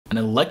An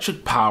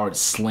electric powered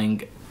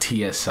Sling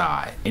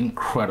TSi.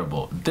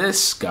 Incredible.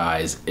 This,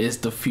 guys, is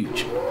the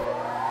future.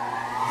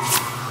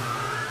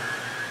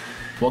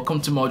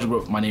 Welcome to Mojo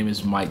Group. My name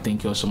is Mike.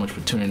 Thank you all so much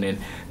for tuning in.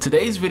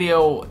 Today's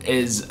video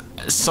is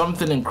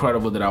something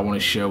incredible that I want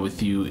to share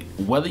with you.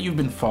 Whether you've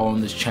been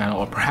following this channel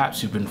or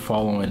perhaps you've been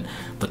following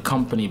the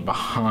company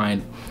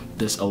behind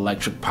this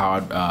electric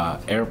powered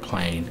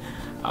airplane,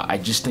 I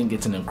just think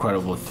it's an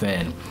incredible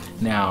thing.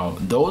 Now,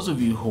 those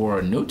of you who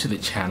are new to the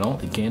channel,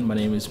 again, my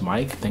name is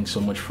Mike. Thanks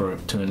so much for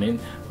tuning in.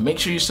 Make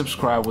sure you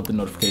subscribe with the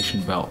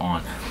notification bell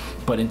on.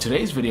 But in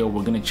today's video,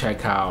 we're going to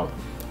check out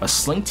a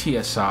Sling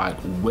TSi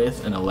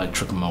with an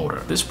electric motor.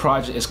 This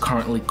project is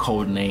currently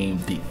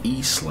codenamed the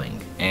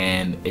e-Sling,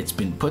 and it's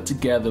been put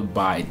together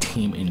by a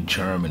team in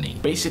Germany.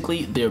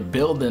 Basically, they're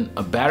building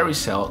a battery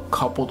cell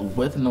coupled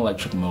with an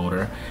electric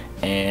motor,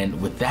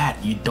 and with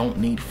that, you don't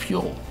need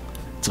fuel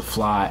to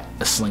fly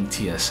a Sling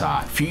TSi.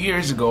 A few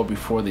years ago,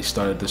 before they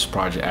started this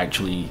project,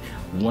 actually,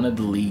 one of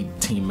the lead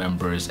team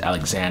members,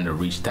 Alexander,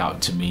 reached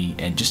out to me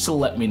and just to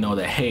let me know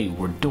that, hey,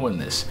 we're doing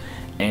this.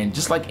 And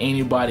just like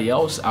anybody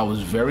else, I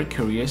was very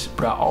curious,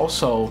 but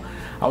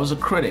I was a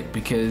critic,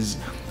 because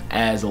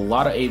as a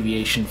lot of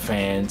aviation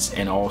fans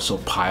and also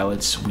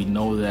pilots, we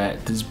know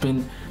that there's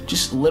been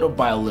just little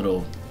by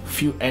little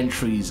few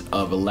entries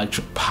of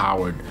electric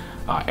powered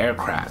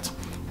aircraft.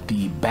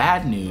 The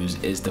bad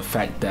news is the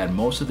fact that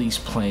most of these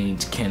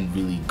planes can't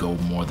really go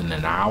more than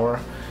an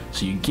hour.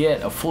 So you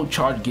get a full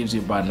charge gives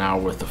you about an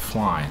hour worth of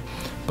flying.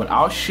 But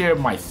I'll share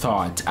my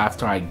thoughts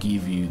after I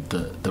give you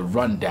the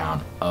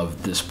rundown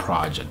of this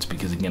project,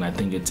 because again, I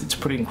think it's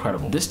pretty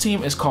incredible. This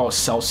team is called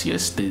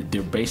Celcius.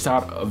 They're based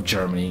out of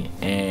Germany,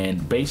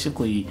 and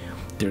basically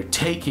they're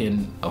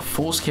taking a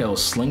full-scale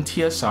Sling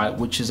TSi,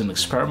 which is an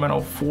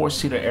experimental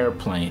 4-seater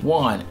airplane.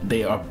 One,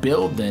 they are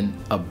building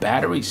a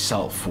battery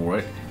cell for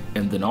it,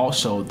 and then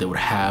also they would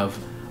have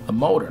a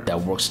motor that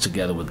works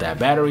together with that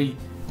battery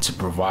to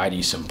provide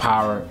you some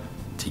power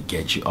to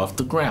get you off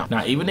the ground.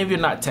 Now, even if you're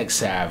not tech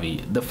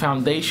savvy, the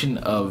foundation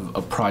of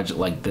a project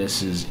like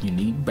this is you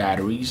need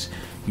batteries,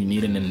 you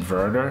need an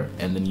inverter,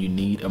 and then you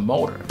need a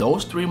motor.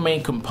 Those three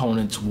main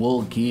components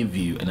will give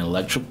you an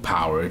electric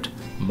powered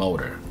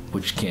motor,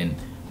 which can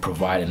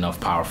provide enough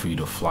power for you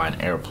to fly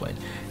an airplane.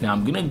 Now,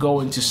 I'm gonna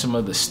go into some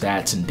of the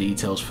stats and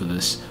details for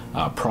this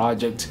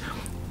project,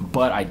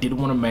 but I did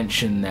want to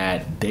mention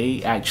that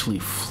they actually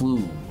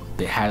flew.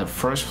 They had a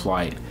first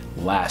flight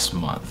last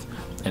month,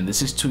 and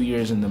this is 2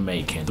 years in the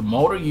making. The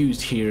motor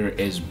used here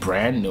is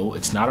brand new.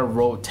 It's not a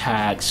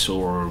Rotax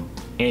or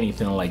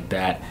anything like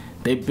that.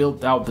 They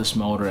built out this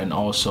motor and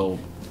also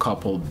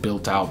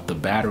built out the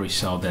battery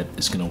cell that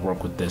is going to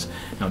work with this.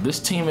 Now, this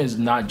team is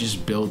not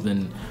just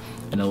building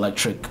an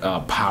electric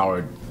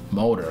powered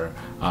motor,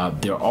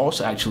 they're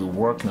also actually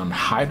working on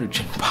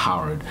hydrogen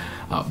powered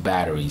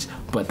batteries,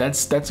 but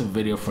that's a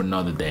video for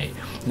another day.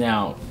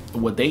 Now,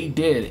 what they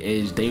did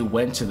is they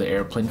went to the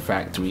airplane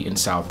factory in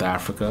South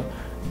Africa,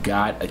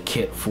 got a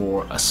kit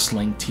for a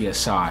Sling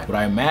TSi. What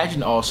I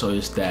imagine also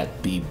is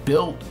that the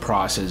build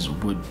process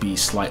would be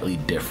slightly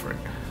different,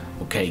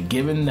 okay,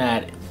 given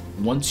that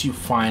once you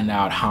find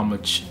out how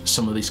much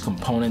some of these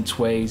components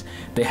weighs,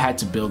 they had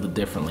to build it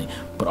differently.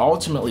 But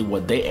ultimately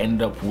what they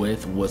ended up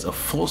with was a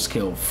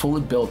full-scale, fully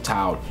built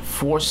out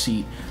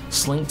 4-seat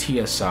Sling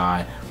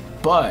TSi,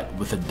 but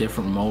with a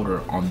different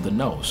motor on the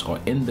nose, or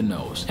in the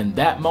nose. And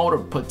that motor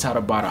puts out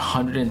about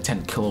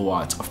 110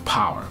 kilowatts of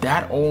power.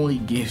 That only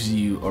gives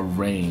you a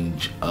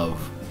range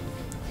of,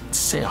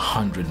 say,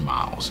 100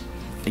 miles.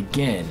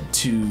 Again,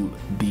 to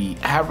the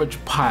average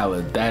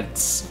pilot,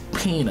 that's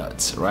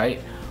peanuts, right?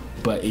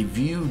 But if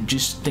you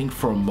just think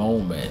for a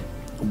moment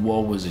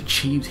what was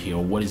achieved here,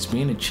 what is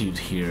being achieved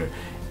here,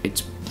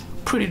 it's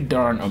pretty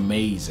darn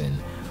amazing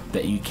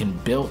that you can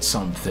build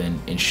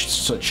something in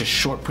such a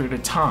short period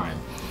of time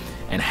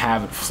and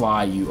have it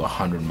fly you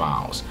 100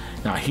 miles.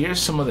 Now,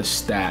 here's some of the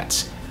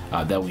stats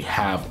that we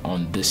have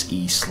on this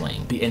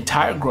e-Sling. The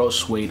entire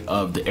gross weight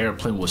of the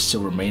airplane will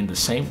still remain the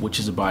same, which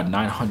is about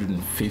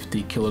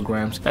 950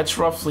 kilograms. That's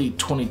roughly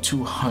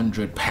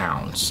 2,200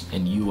 pounds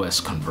in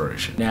US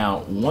conversion.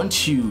 Now,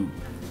 once you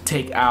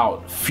take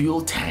out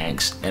fuel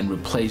tanks and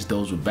replace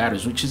those with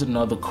batteries, which is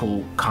another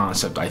cool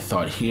concept I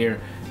thought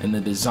here, in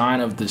the design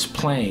of this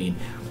plane,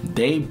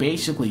 they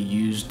basically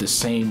used the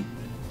same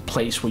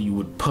place where you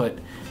would put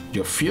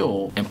your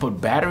fuel and put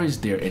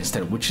batteries there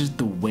instead, which is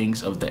the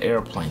wings of the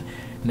airplane.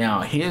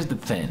 Now, here's the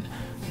thing.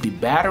 The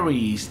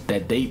batteries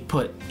that they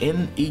put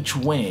in each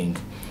wing,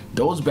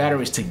 those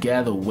batteries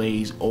together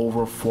weighs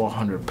over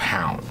 400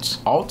 pounds.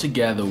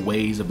 Altogether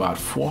weighs about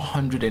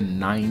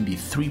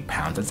 493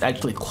 pounds. That's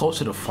actually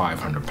closer to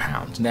 500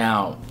 pounds.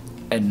 Now,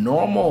 a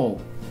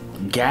normal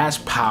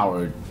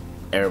gas-powered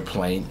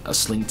airplane, a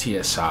Sling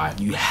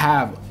TSi, you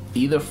have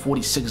either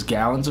 46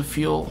 gallons of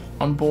fuel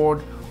on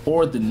board,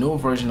 or the new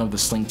version of the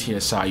Sling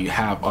TSi, you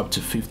have up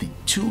to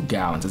 52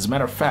 gallons. As a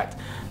matter of fact,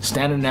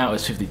 standard now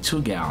is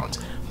 52 gallons.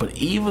 But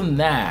even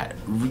that,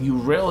 you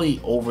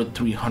rarely over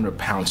 300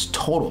 pounds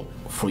total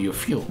for your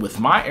fuel. With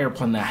my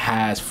airplane that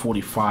has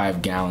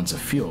 45 gallons of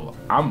fuel,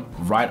 I'm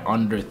right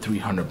under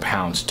 300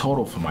 pounds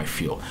total for my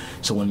fuel.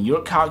 So when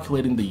you're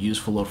calculating the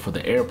useful load for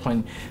the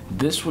airplane,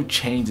 this would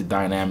change the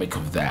dynamic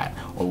of that,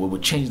 or it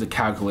would change the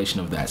calculation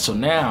of that. So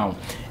now,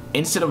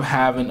 instead of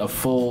having a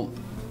full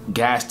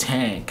gas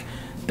tank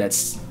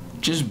that's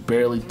just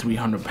barely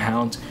 300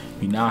 pounds,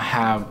 you now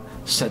have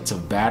sets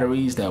of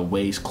batteries that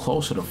weighs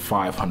closer to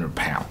 500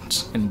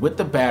 pounds. And with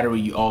the battery,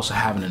 you also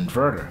have an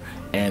inverter,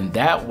 and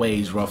that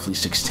weighs roughly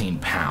 16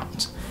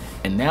 pounds.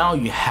 And now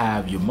you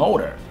have your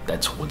motor.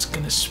 That's what's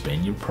gonna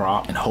spin your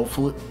prop and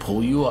hopefully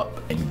pull you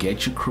up and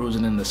get you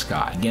cruising in the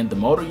sky. Again, the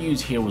motor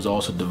used here was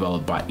also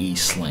developed by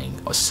e-Sling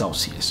or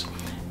Celcius.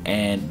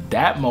 And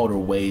that motor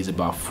weighs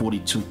about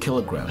 42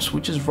 kilograms,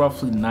 which is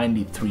roughly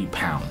 93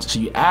 pounds. So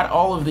you add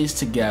all of these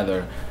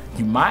together,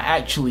 you might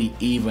actually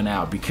even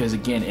out, because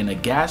again, in a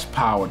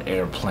gas-powered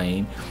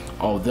airplane,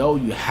 although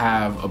you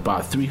have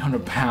about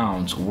 300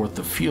 pounds worth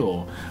of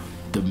fuel,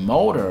 the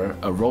motor,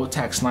 a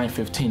Rotax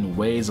 915,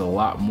 weighs a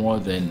lot more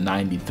than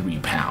 93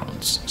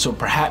 pounds. So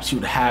perhaps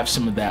you'd have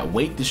some of that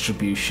weight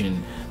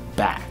distribution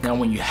back. Now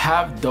when you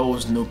have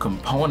those new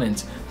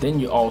components, then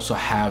you also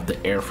have the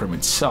airframe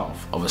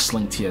itself of a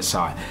Sling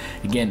TSi.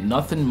 Again,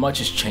 nothing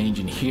much is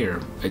changing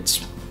here.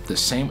 It's the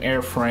same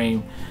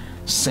airframe,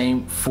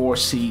 same 4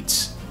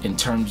 seats in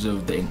terms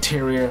of the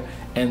interior,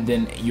 and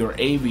then your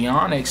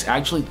avionics. I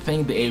actually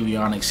think the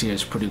avionics here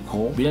is pretty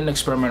cool. Being an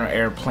experimental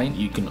airplane,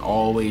 you can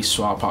always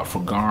swap out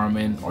for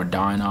Garmin or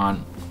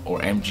Dynon or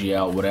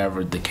MGL,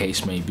 whatever the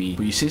case may be.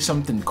 But you see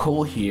something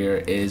cool here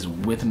is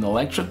with an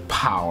electric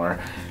power,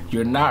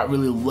 you're not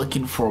really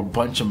looking for a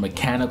bunch of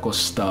mechanical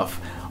stuff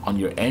on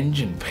your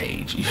engine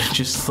page. You're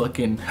just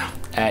looking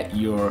at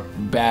your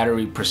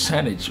battery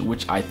percentage,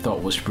 which I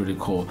thought was pretty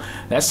cool.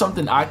 That's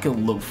something I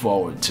can look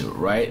forward to,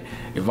 right?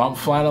 If I'm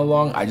flying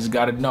along, I just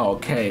gotta know,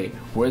 okay,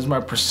 where's my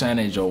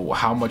percentage, or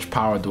how much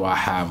power do I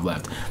have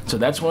left? So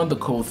that's one of the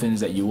cool things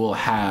that you will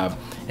have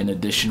in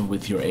addition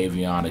with your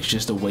avionics,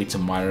 just a way to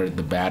monitor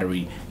the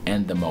battery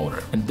and the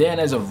motor. And then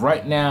as of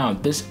right now,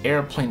 this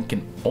airplane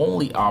can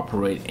only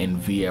operate in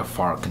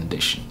VFR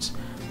conditions,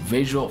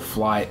 visual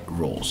flight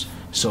rules.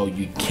 So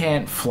you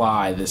can't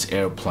fly this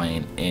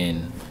airplane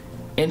in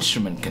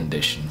instrument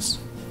conditions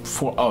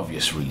for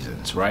obvious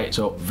reasons, right?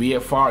 So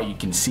VFR, you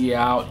can see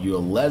out, you're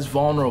less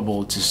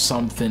vulnerable to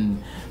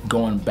something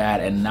going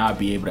bad and not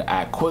be able to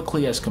act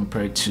quickly as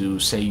compared to,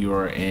 say,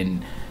 you're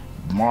in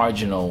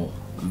marginal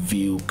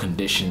view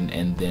condition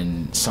and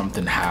then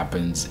something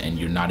happens and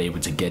you're not able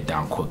to get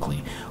down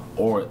quickly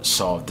or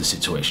solve the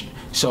situation.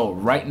 So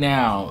right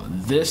now,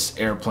 this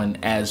airplane,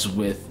 as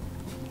with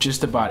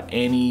just about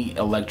any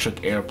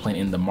electric airplane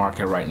in the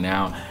market right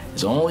now,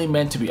 is only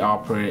meant to be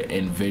operated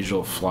in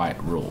visual flight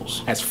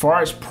rules. As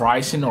far as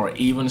pricing or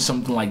even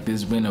something like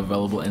this being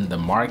available in the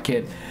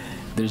market,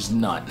 there's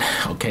none.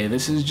 Okay,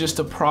 this is just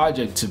a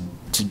project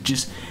to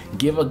just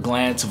give a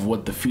glance of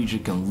what the future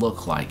can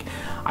look like.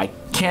 I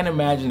can't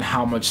imagine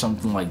how much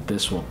something like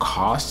this will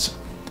cost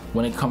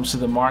when it comes to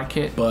the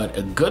market, but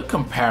a good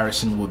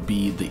comparison would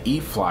be the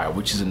E-Flyer,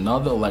 which is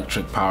another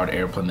electric powered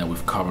airplane that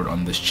we've covered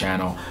on this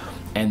channel.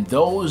 And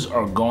those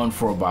are going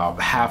for about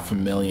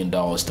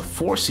 $500,000, the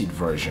 4-seat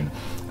version.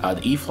 The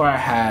E-Flyer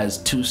has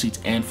 2 seats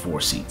and 4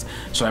 seats.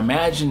 So I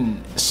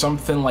imagine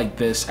something like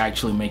this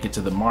actually make it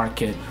to the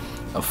market,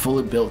 a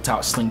fully built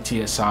out Sling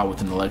TSi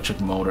with an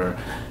electric motor.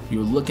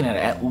 You're looking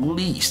at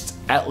least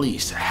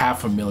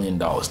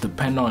 $500,000,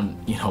 depending on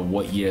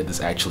what year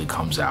this actually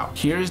comes out.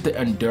 Here's the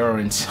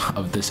endurance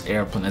of this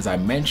airplane. As I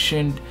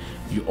mentioned,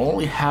 you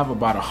only have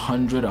about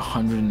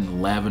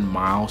 111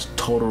 miles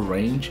total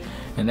range,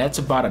 and that's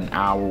about an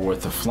hour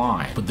worth of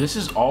flying. But this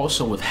is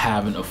also with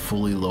having a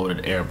fully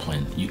loaded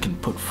airplane. You can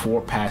put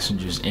 4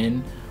 passengers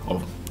in,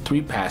 or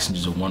 3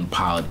 passengers and 1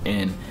 pilot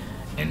in,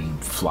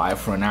 and fly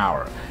for an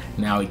hour.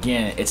 Now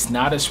again, it's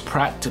not as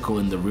practical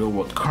in the real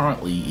world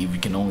currently if you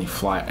can only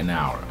fly an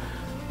hour.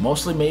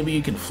 Mostly maybe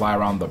you can fly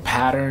around the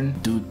pattern,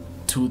 do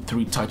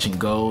 2-3 touch and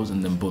goes,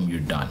 and then boom, you're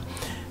done.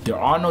 There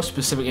are no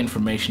specific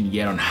information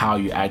yet on how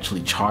you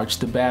actually charge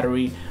the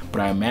battery,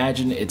 but I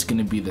imagine it's going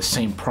to be the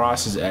same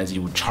process as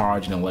you would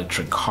charge an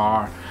electric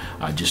car.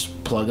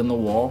 Just plug in the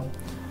wall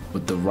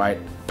with the right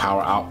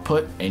power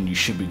output and you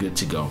should be good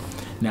to go.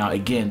 Now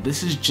again,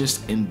 this is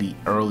just in the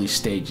early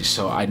stages,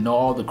 so I know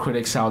all the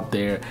critics out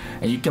there,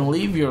 and you can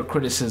leave your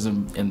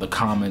criticism in the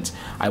comments.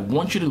 I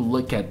want you to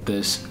look at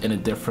this in a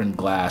different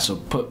glass, or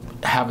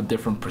have a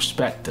different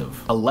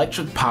perspective.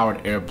 Electric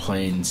powered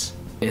airplanes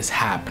is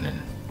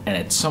happening, and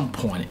at some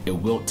point it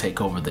will take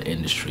over the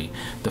industry.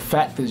 The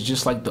fact is,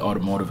 just like the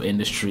automotive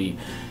industry,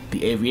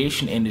 the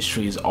aviation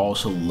industry is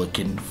also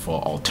looking for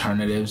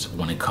alternatives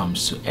when it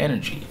comes to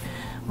energy.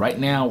 Right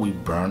now we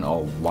burn a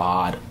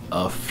lot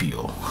of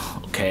fuel,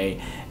 okay?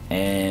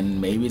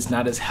 And maybe it's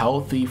not as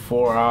healthy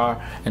for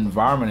our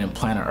environment and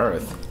planet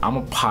Earth. I'm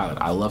a pilot,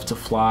 I love to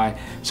fly,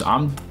 so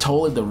I'm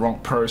totally the wrong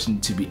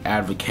person to be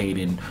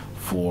advocating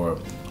for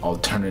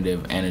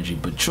alternative energy,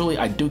 but truly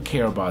I do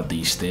care about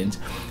these things.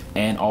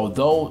 And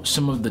although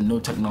some of the new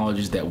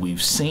technologies that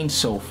we've seen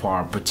so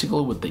far,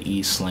 particularly with the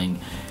e-Sling,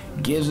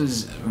 gives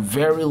us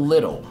very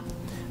little,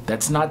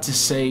 that's not to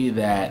say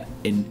that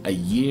in a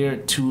year,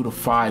 2 to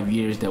 5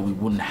 years, that we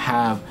wouldn't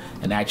have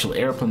an actual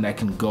airplane that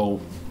can go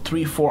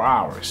 3-4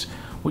 hours,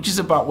 which is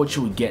about what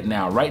you would get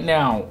now. Right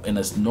now, in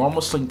a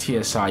normal Sling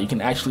TSi, you can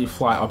actually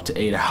fly up to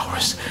 8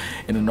 hours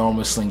in a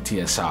normal Sling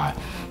TSi.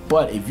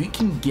 But if you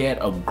can get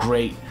a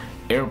great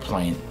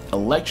airplane,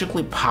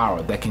 electrically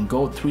powered, that can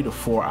go 3 to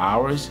 4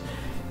 hours,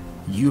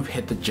 you've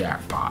hit the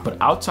jackpot. But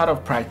outside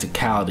of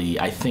practicality,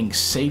 I think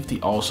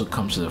safety also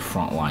comes to the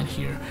front line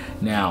here.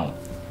 Now,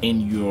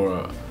 in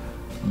your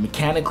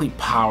mechanically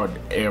powered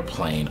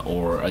airplane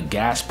or a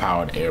gas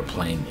powered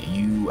airplane,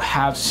 you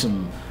have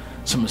some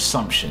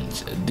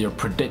assumptions. They're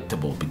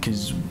predictable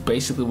because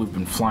basically we've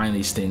been flying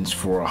these things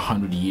for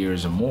 100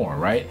 years or more,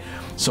 right?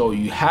 So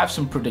you have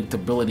some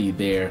predictability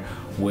there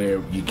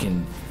where you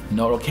can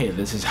know, okay,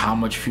 this is how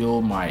much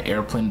fuel my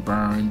airplane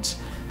burns,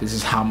 this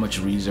is how much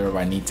reserve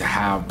I need to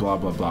have, blah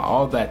blah blah,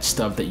 all that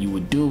stuff that you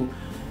would do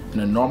in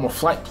a normal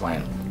flight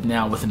plan.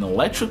 Now with an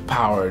electric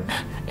powered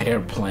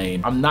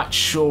airplane, I'm not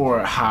sure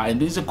how, and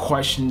these are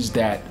questions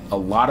that a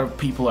lot of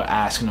people are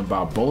asking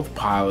about, both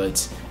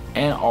pilots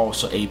and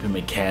also AP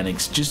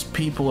mechanics, just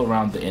people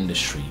around the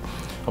industry.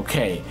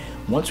 Okay,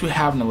 once we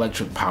have an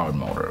electric powered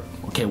motor,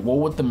 okay, what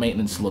would the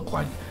maintenance look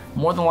like?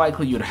 More than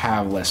likely you'd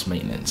have less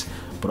maintenance,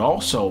 but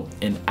also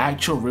in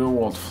actual real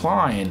world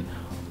flying,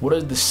 what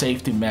are the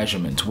safety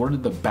measurements? What are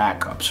the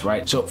backups,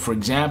 right? So for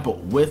example,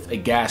 with a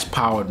gas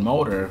powered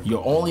motor,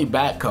 your only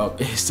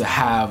backup is to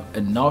have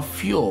enough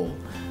fuel,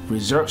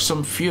 reserve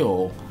some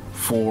fuel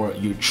for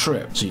your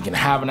trip. So you can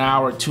have an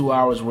hour, 2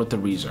 hours worth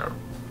of reserve,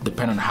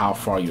 depending on how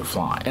far you're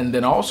flying. And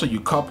then also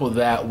you couple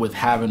that with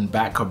having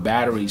backup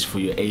batteries for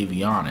your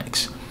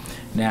avionics.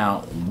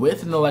 Now,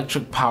 with an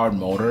electric powered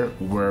motor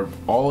where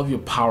all of your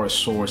power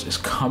source is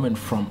coming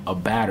from a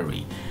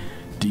battery,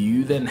 do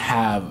you then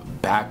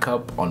have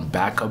backup on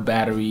backup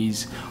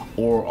batteries?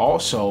 Or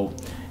also,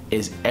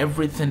 is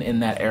everything in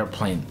that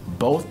airplane,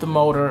 both the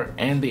motor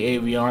and the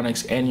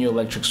avionics and your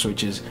electric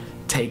switches,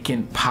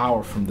 taking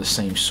power from the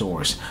same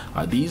source?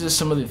 These are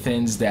some of the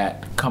things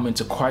that come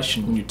into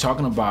question when you're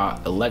talking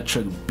about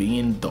electric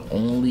being the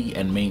only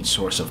and main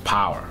source of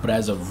power. But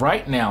as of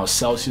right now,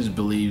 Celcius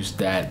believes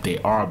that they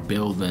are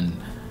building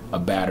a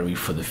battery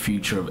for the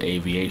future of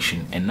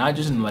aviation, and not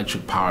just an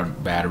electric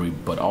powered battery,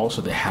 but also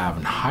they have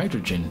a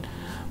hydrogen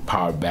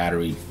powered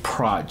battery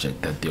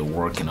project that they're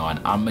working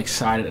on. I'm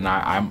excited, and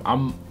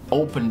I'm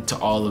open to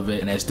all of it,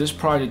 and as this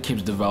project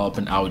keeps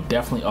developing, I would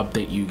definitely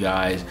update you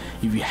guys.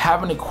 If you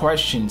have any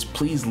questions,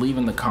 please leave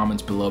in the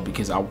comments below,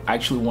 because I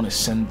actually want to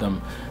send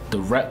them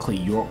directly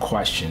your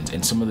questions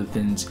and some of the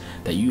things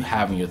that you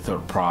have in your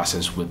thought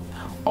process with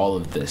all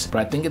of this. But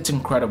I think it's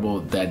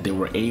incredible that they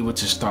were able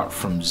to start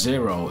from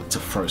 0 to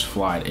first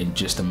flight in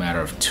just a matter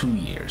of 2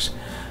 years.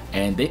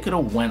 And they could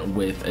have went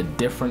with a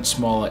different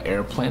smaller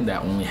airplane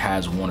that only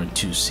has 1 or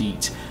 2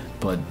 seats,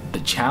 but the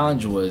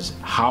challenge was,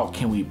 how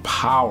can we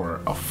power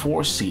a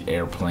 4-seat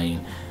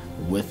airplane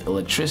with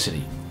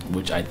electricity,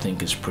 which I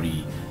think is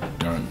pretty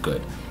darn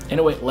good.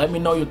 Anyway, let me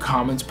know your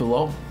comments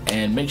below,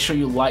 and make sure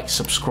you like,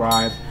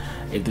 subscribe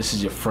if this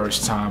is your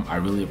first time. I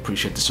really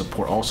appreciate the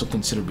support. Also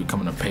consider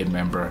becoming a paid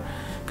member.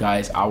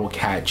 Guys, I will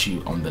catch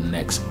you on the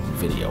next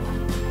video.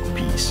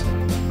 Peace.